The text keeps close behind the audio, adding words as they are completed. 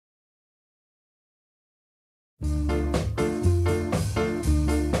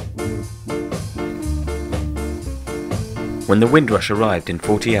When the Windrush arrived in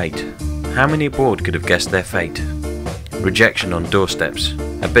 '48, how many aboard could have guessed their fate? Rejection on doorsteps,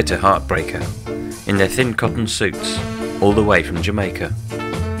 a bitter heartbreaker, in their thin cotton suits, all the way from Jamaica.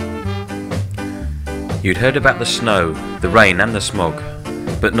 You'd heard about the snow, the rain and the smog,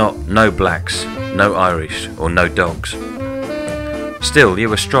 but no blacks, no Irish or no dogs. Still, you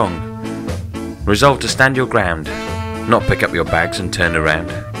were strong, resolved to stand your ground, not pick up your bags and turn around.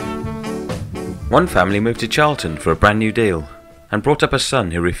 One family moved to Charlton for a brand new deal and brought up a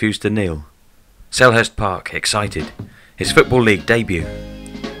son who refused to kneel. Selhurst Park, excited, his Football League debut,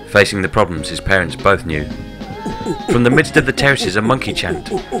 facing the problems his parents both knew. From the midst of the terraces a monkey chant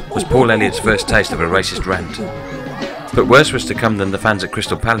was Paul Elliott's first taste of a racist rant. But worse was to come than the fans at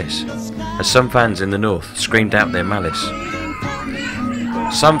Crystal Palace, as some fans in the north screamed out their malice.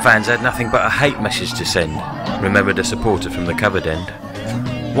 Some fans had nothing but a hate message to send, remembered a supporter from the covered end.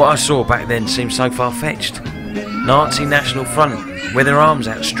 What I saw back then seemed so far-fetched. Nazi National Front, with their arms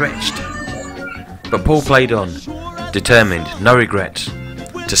outstretched. But Paul played on, determined, no regrets,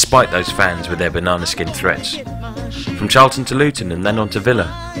 to spite those fans with their banana skin threats. From Charlton to Luton and then on to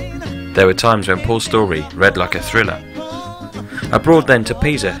Villa, there were times when Paul's story read like a thriller. Abroad then to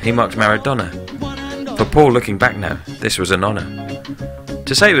Pisa, he marked Maradona. For Paul, looking back now, this was an honour.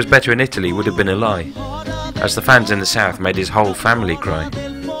 To say it was better in Italy would have been a lie, as the fans in the south made his whole family cry.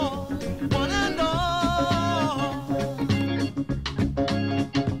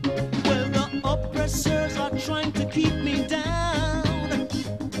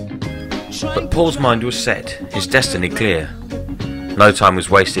 But Paul's mind was set, his destiny clear. No time was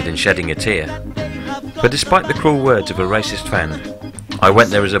wasted in shedding a tear. But despite the cruel words of a racist fan, I went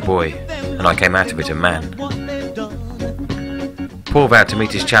there as a boy, and I came out of it a man. Paul vowed to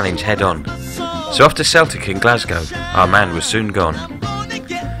meet his challenge head on, so off to Celtic in Glasgow, our man was soon gone.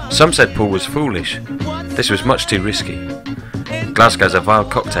 Some said Paul was foolish, this was much too risky. Glasgow's a vile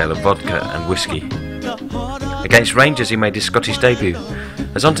cocktail of vodka and whiskey. Against Rangers he made his Scottish debut,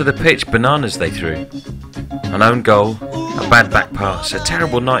 as onto the pitch bananas they threw. An own goal, a bad back pass, a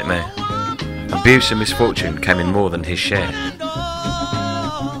terrible nightmare. Abuse and misfortune came in more than his share.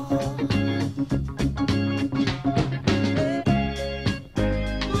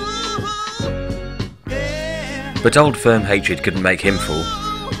 But old firm hatred couldn't make him fall.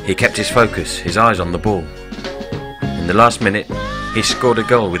 He kept his focus, his eyes on the ball. In the last minute, he scored a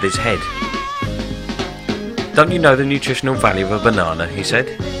goal with his head. "Don't you know the nutritional value of a banana?" he said.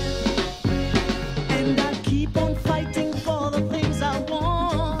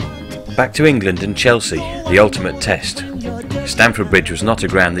 Back to England and Chelsea, the ultimate test. Stamford Bridge was not a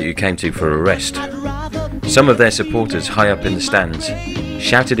ground that you came to for a rest. Some of their supporters high up in the stands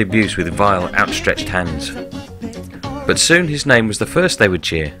shouted abuse with vile outstretched hands. But soon his name was the first they would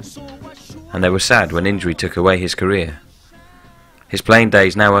cheer, and they were sad when injury took away his career. His playing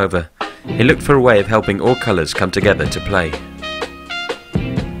days now over, he looked for a way of helping all colours come together to play.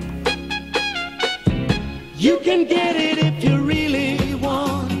 You can get it if you really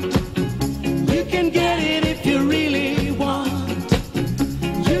want. You can get it if you really want.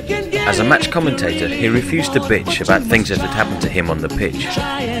 You can get. As a match commentator, he refused to bitch about things that had happened to him on the pitch,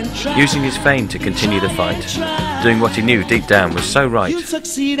 using his fame to continue the fight, doing what he knew deep down was so right,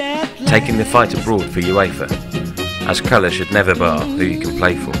 taking the fight abroad for UEFA, as colour should never bar who you can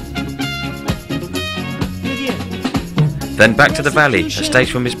play for. Then back to the valley, a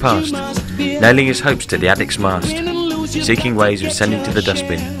stage from his past, nailing his hopes to the addict's mast, seeking ways of sending to the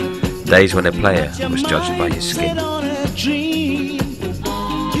dustbin days when a player was judged by his skin.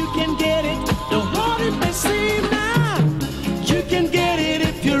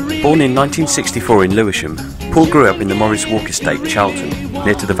 Born in 1964 in Lewisham, Paul grew up in the Maurice Walk estate, Charlton,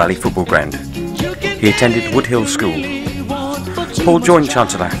 near to the Valley Football Ground. He attended Woodhill School. Paul joined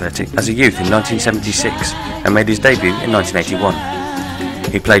Charlton Athletic as a youth in 1976 and made his debut in 1981.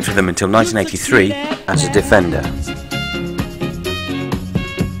 He played for them until 1983 as a defender.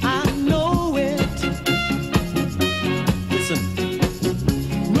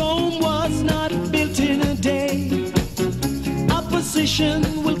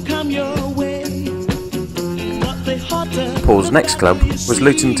 Paul's next club was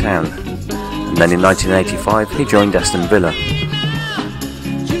Luton Town, and then in 1985 he joined Aston Villa.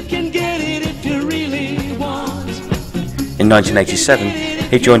 In 1987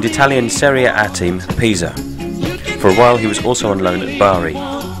 he joined Italian Serie A team Pisa. For a while he was also on loan at Bari.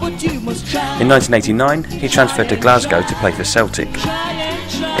 In 1989 he transferred to Glasgow to play for Celtic.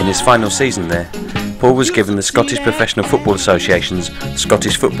 In his final season there, Paul was given the Scottish Professional Football Association's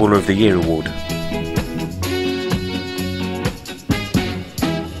Scottish Footballer of the Year award.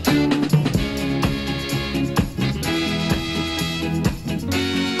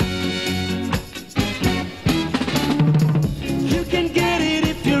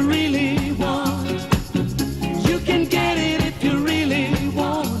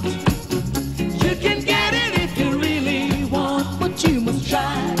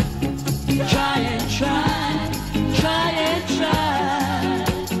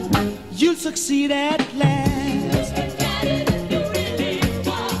 succeed at last.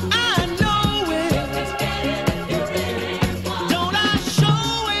 I know it. Don't I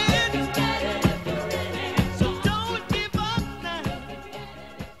show it? So don't give up now.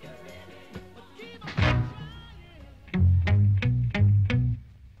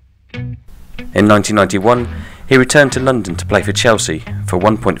 In 1991, he returned to London to play for Chelsea for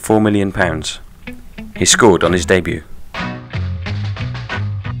 £1.4 million. He scored on his debut.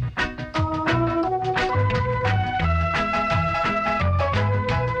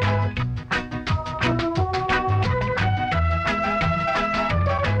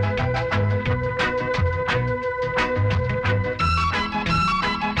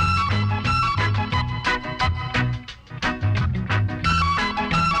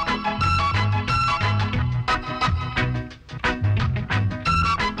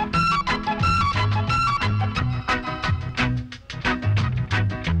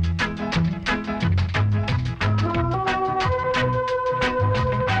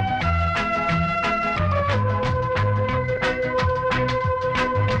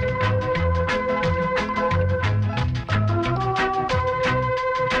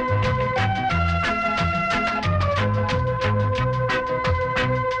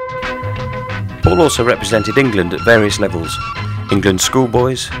 Paul also represented England at various levels: England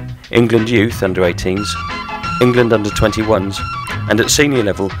schoolboys, England youth under 18s, England under 21s, and at senior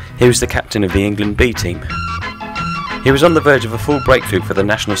level he was the captain of the England B team. He was on the verge of a full breakthrough for the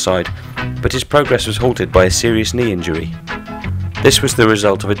national side, but his progress was halted by a serious knee injury. This was the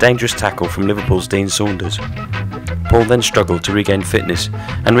result of a dangerous tackle from Liverpool's Dean Saunders. Paul then struggled to regain fitness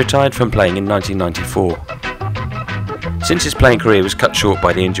and retired from playing in 1994. Since his playing career was cut short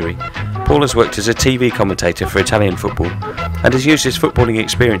by the injury, Paul has worked as a TV commentator for Italian football and has used his footballing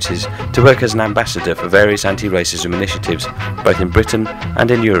experiences to work as an ambassador for various anti-racism initiatives both in Britain and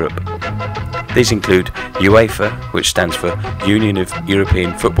in Europe. These include UEFA, which stands for Union of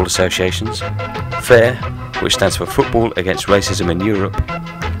European Football Associations, FAIR, which stands for Football Against Racism in Europe,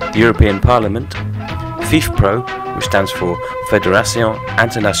 the European Parliament, FIFPro, which stands for Fédération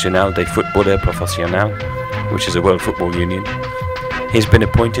Internationale des Footballeurs Professionnels, which is a World Football Union. He has been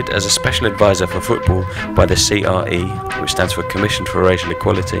appointed as a special advisor for football by the CRE, which stands for Commission for Racial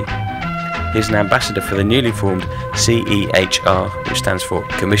Equality. He is an ambassador for the newly formed CEHR, which stands for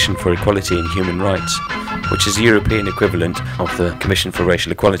Commission for Equality and Human Rights, which is the European equivalent of the Commission for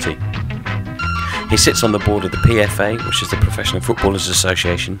Racial Equality. He sits on the board of the PFA, which is the Professional Footballers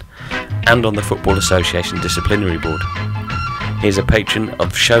Association, and on the Football Association Disciplinary Board. He is a patron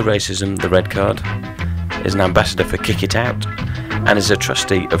of Show Racism the Red Card, is an ambassador for Kick It Out, and is a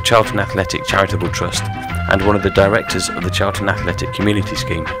trustee of Charlton Athletic Charitable Trust and one of the directors of the Charlton Athletic Community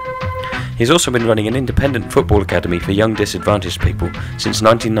Scheme. He's also been running an independent football academy for young disadvantaged people since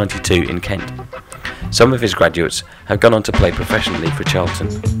 1992 in Kent. Some of his graduates have gone on to play professionally for Charlton.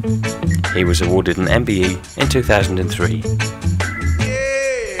 He was awarded an MBE in 2003.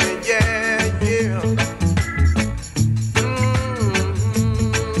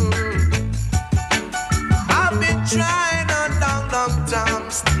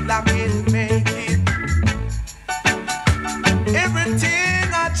 Still I can't make it. Everything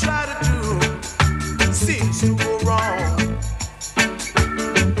I try to do seems to go wrong.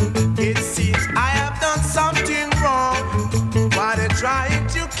 It seems I have done something wrong. Why they trying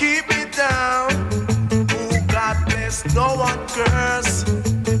to keep me down? Oh, God bless, no one curse.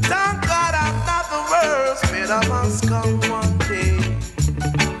 Thank God I'm not the worst. Better must come one day.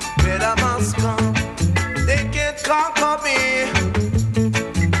 Better must come. They can't conquer me.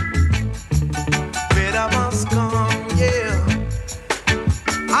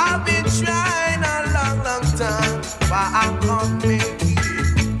 I've been trying a long, long time, but I can't make it.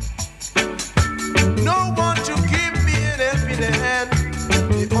 No one to give me an helping hand.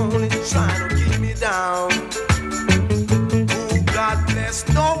 They only trying to keep me down. Oh, God bless,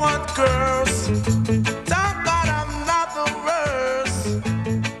 no one curse. Thank God I'm not the worst.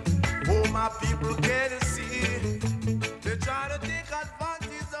 Oh, my people.